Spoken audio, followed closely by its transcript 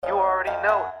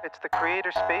out, it's the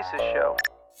Creator Spaces Show.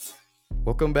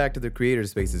 Welcome back to the Creator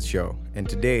Spaces Show, and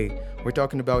today we're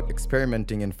talking about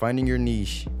experimenting and finding your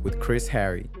niche with Chris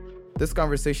Harry. This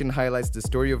conversation highlights the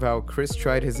story of how Chris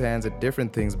tried his hands at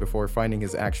different things before finding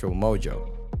his actual mojo.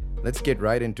 Let's get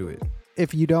right into it.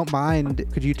 If you don't mind,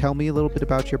 could you tell me a little bit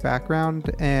about your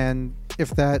background and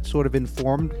if that sort of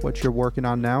informed what you're working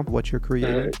on now, what you're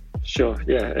creating? Sure,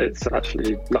 yeah. It's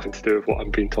actually nothing to do with what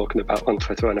I've been talking about on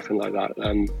Twitter or anything like that.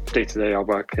 Day to day, I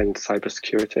work in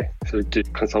cybersecurity. So I do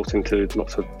consulting to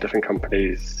lots of different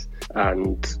companies,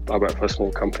 and I work for a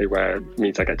small company where it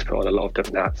means I get to put on a lot of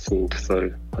different hats. And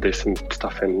so I do some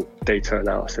stuff in data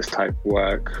analysis type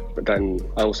work, but then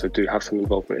I also do have some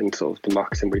involvement in sort of the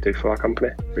marketing we do for our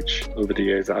company, which over the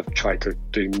years I've tried to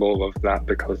do more of that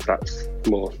because that's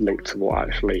more linked to what I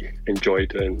actually enjoy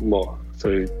doing more.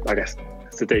 So I guess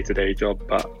it's a day-to-day job,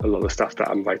 but a lot of the stuff that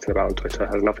I'm writing about on Twitter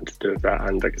has nothing to do with that,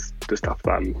 and it's the stuff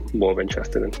that I'm more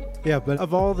interested in. Yeah, but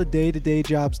of all the day-to-day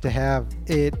jobs to have,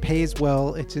 it pays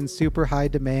well, it's in super high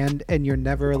demand, and you're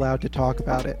never allowed to talk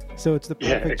about it. So it's the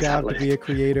perfect job to be a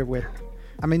creator with.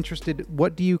 I'm interested,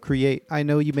 what do you create? I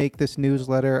know you make this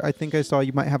newsletter. I think I saw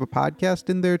you might have a podcast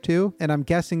in there too. And I'm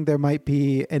guessing there might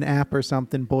be an app or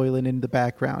something boiling in the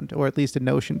background, or at least a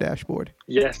Notion dashboard.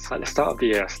 Yes, at the start of the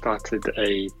year, I started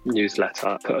a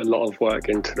newsletter, put a lot of work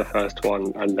into the first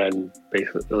one, and then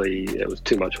basically it was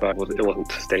too much work. It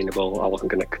wasn't sustainable. I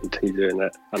wasn't going to continue doing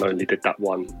it, and I only did that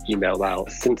one email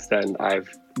out. Since then, I've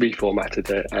reformatted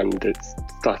it, and it's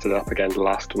started up again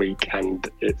last week, and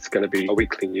it's going to be a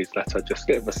weekly newsletter, just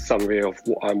a bit of a summary of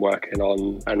what I'm working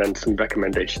on, and then some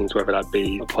recommendations, whether that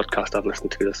be a podcast I've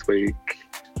listened to this week,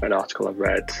 an article I've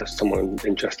read, someone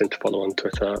interesting to follow on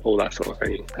Twitter, all that sort of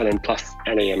thing. And then plus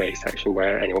an AMA section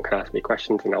where anyone can ask me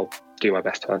questions and I'll do my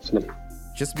best to answer them.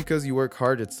 Just because you work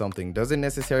hard at something doesn't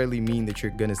necessarily mean that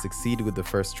you're going to succeed with the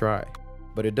first try,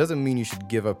 but it doesn't mean you should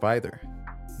give up either.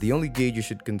 The only gauge you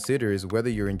should consider is whether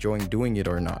you're enjoying doing it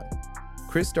or not.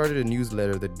 Chris started a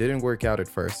newsletter that didn't work out at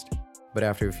first, but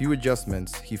after a few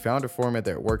adjustments, he found a format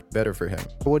that worked better for him.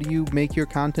 What do you make your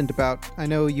content about? I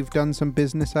know you've done some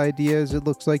business ideas. It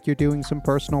looks like you're doing some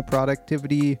personal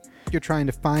productivity. You're trying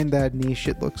to find that niche,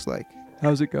 it looks like.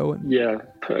 How's it going? Yeah,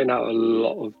 putting out a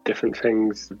lot of different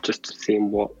things, just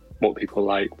seeing what people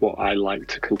like, what I like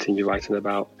to continue writing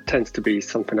about. It tends to be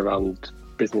something around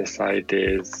business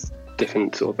ideas,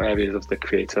 different sort of areas of the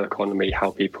creator economy,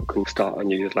 how people can start a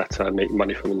newsletter, make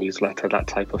money from a newsletter, that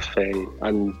type of thing.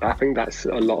 And I think that's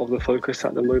a lot of the focus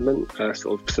at the moment,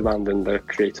 sort of surrounding the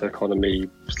creator economy,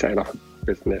 setting up a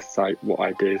business site, what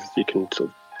ideas you can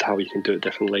sort of, how you can do it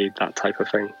differently, that type of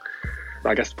thing.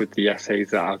 I guess with the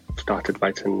essays that I've started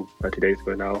writing 30 days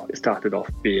ago now, it started off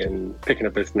being picking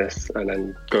a business and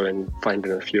then going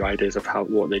finding a few ideas of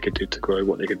what they could do to grow,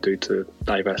 what they could do to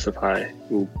diversify,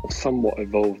 and somewhat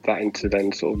evolved that into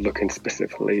then sort of looking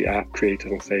specifically at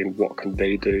creators and saying what can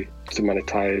they do to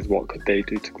monetize, what could they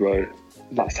do to grow.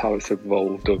 That's how it's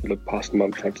evolved over the past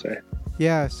month, I'd say.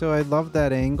 Yeah, so I love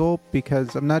that angle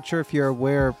because I'm not sure if you're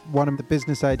aware, one of the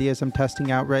business ideas I'm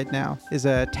testing out right now is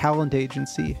a talent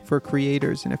agency for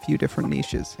creators in a few different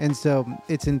niches. And so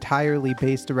it's entirely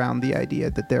based around the idea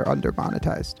that they're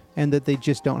under-monetized and that they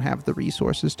just don't have the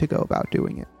resources to go about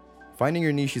doing it. Finding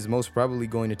your niche is most probably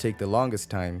going to take the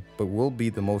longest time, but will be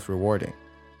the most rewarding.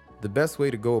 The best way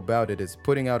to go about it is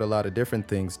putting out a lot of different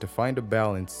things to find a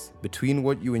balance between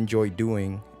what you enjoy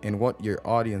doing and what your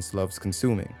audience loves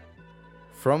consuming.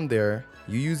 From there,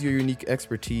 you use your unique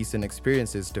expertise and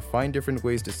experiences to find different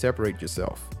ways to separate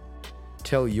yourself.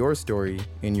 Tell your story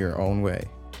in your own way.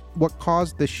 What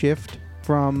caused the shift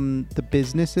from the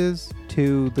businesses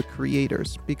to the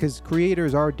creators? Because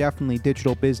creators are definitely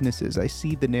digital businesses. I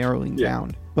see the narrowing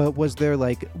down. But was there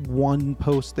like one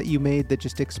post that you made that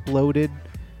just exploded?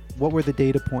 What were the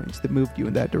data points that moved you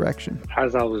in that direction?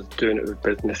 As I was doing it with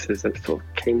businesses, it sort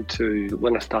of came to,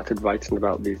 when I started writing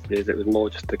about these years, it was more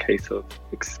just a case of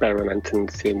experimenting,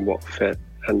 seeing what fit.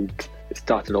 And it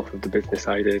started off with the business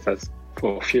ideas, as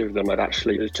for a few of them,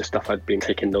 it was just stuff I'd been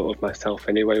taking note of myself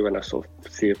anyway. When I sort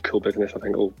of see a cool business, I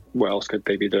think, oh, what else could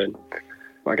they be doing?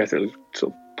 But I guess it was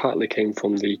sort of partly came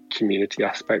from the community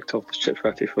aspect of Ship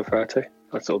 30 for 30.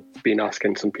 I've sort of been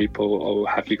asking some people,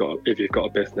 if you've got a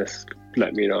business,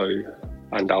 let me know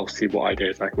and I'll see what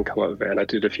ideas I can come up with it. And I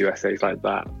did a few essays like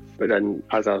that. But then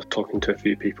as I was talking to a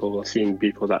few people, I've seen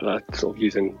people that are sort of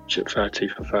using Ship 30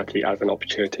 for 30 as an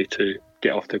opportunity to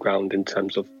get off the ground in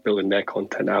terms of building their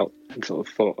content out, and sort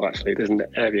of thought, actually, there's an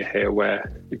area here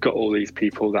where you've got all these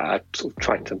people that are sort of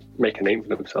trying to make a name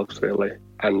for themselves, really.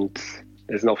 And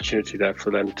there's an opportunity there for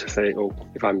them to say,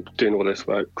 if I'm doing all this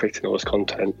work, creating all this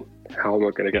content, how am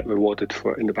I going to get rewarded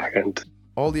for it in the back end?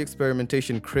 All the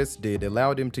experimentation Chris did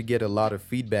allowed him to get a lot of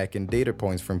feedback and data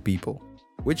points from people,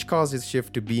 which caused his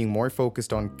shift to being more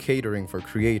focused on catering for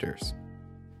creators.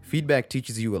 Feedback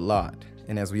teaches you a lot,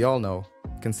 and as we all know,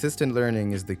 consistent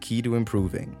learning is the key to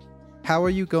improving. How are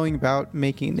you going about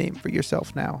making a name for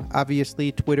yourself now?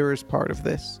 Obviously, Twitter is part of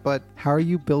this, but how are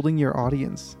you building your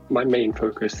audience? My main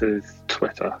focus is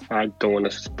Twitter. I don't want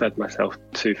to spread myself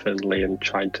too thinly and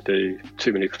trying to do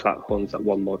too many platforms at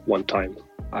one time.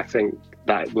 I think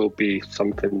that will be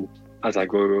something as I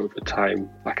grow over time.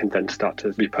 I can then start to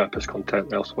repurpose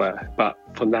content elsewhere. But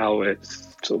for now,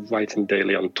 it's sort of writing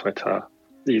daily on Twitter.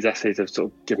 These essays have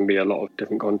sort of given me a lot of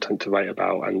different content to write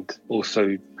about. And also,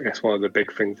 I guess one of the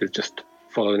big things is just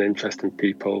following interest in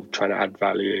people, trying to add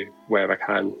value where I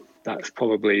can. That's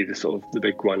probably the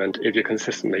big one. And if you're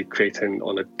consistently creating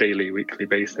on a daily, weekly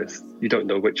basis, you don't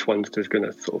know which one's just going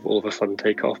to sort of all of a sudden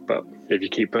take off. But if you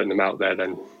keep putting them out there,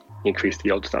 then you increase the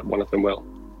odds that one of them will.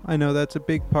 I know that's a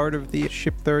big part of the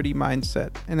Ship 30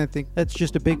 mindset, and I think that's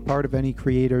just a big part of any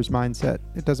creator's mindset.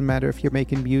 It doesn't matter if you're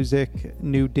making music,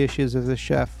 new dishes as a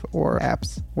chef, or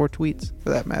apps, or tweets, for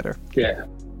that matter. Yeah.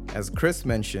 As Chris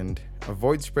mentioned,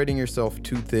 avoid spreading yourself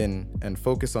too thin and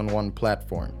focus on one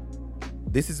platform.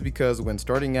 This is because when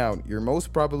starting out, you're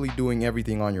most probably doing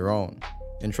everything on your own,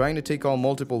 and trying to take on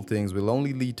multiple things will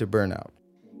only lead to burnout.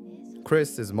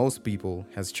 Chris, as most people,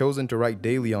 has chosen to write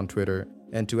daily on Twitter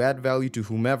and to add value to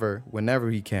whomever, whenever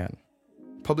he can.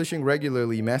 Publishing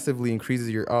regularly massively increases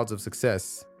your odds of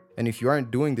success, and if you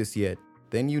aren't doing this yet,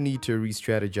 then you need to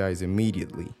re-strategize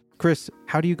immediately. Chris,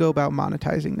 how do you go about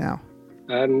monetizing now?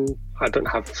 I don't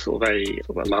have sort of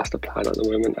a master plan at the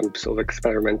moment. I'm sort of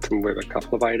experimenting with a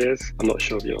couple of ideas. I'm not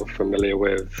sure if you're familiar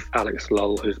with Alex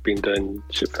Lull, who's been doing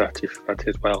Ship 30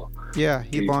 as well. Yeah,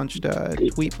 he launched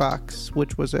Tweetbox,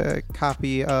 which was a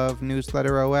copy of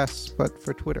Newsletter OS, but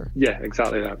for Twitter. Yeah,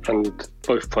 exactly that. And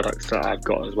both products that I've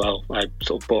got as well. I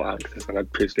sort of bought Alex's and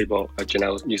I'd previously bought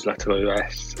Janelle's Newsletter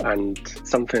OS. And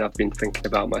something I've been thinking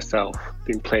about myself,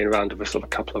 been playing around with a sort of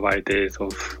a couple of ideas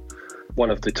of one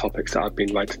of the topics that I've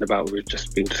been writing about, we've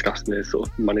just been discussing is sort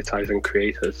of monetizing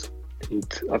creators. And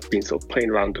I've been sort of playing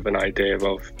around with an idea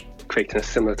of creating a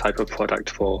similar type of product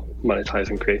for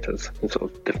monetizing creators and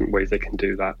sort of different ways they can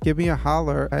do that. Give me a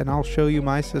holler and I'll show you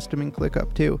my system in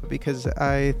ClickUp too, because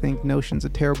I think Notion's a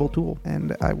terrible tool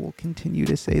and I will continue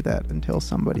to say that until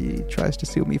somebody tries to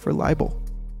sue me for libel.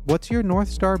 What's your North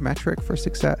Star metric for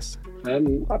success?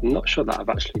 I'm not sure that I've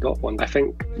actually got one. I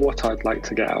think what I'd like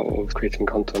to get out of creating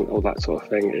content, all that sort of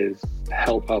thing, is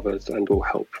help others and will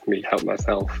help me help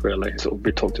myself, really. Sort of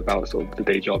we talked about sort of the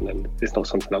day job, and it's not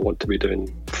something I want to be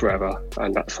doing forever.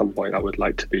 And at some point I would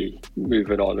like to be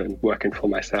moving on and working for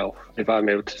myself. If I'm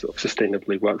able to sort of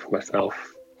sustainably work for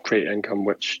myself, create income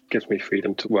which gives me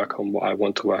freedom to work on what I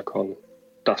want to work on,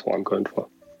 that's what I'm going for.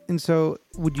 And so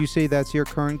would you say that's your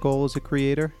current goal as a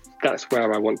creator? That's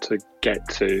where I want to get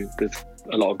to. There's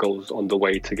a lot of goals on the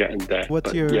way to getting there.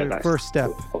 What's your first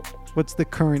step? What's the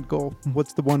current goal?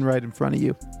 What's the one right in front of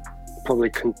you?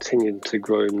 Probably continuing to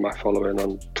grow my following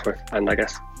on Twitter. And I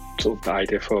guess sort of the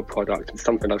idea for a product is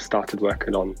something I've started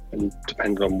working on. And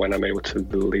depending on when I'm able to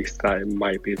release that, it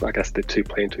might be, I guess, the two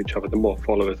play into each other. The more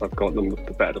followers I've got,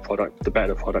 the better the product. The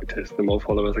better the product is, the more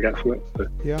followers I get from it. So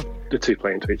yeah, the two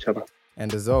play into each other.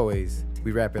 And as always,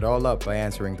 we wrap it all up by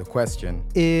answering the question: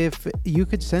 if you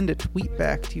could send a tweet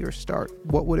back to your start,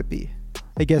 what would it be?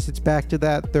 I guess it's back to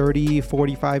that 30,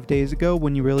 45 days ago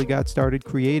when you really got started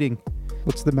creating.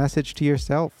 What's the message to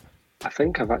yourself? I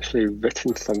think I've actually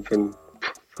written something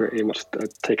pretty much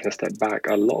taking a step back.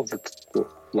 A lot of the,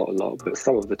 not a lot, but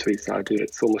some of the tweets that I do,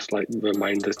 it's almost like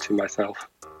reminders to myself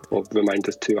or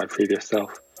reminders to my previous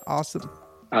self. Awesome.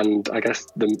 And I guess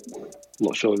I'm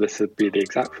not sure this would be the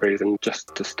exact phrase, and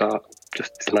just to start,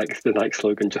 just like the Nike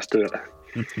slogan, just do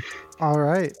it. All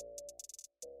right.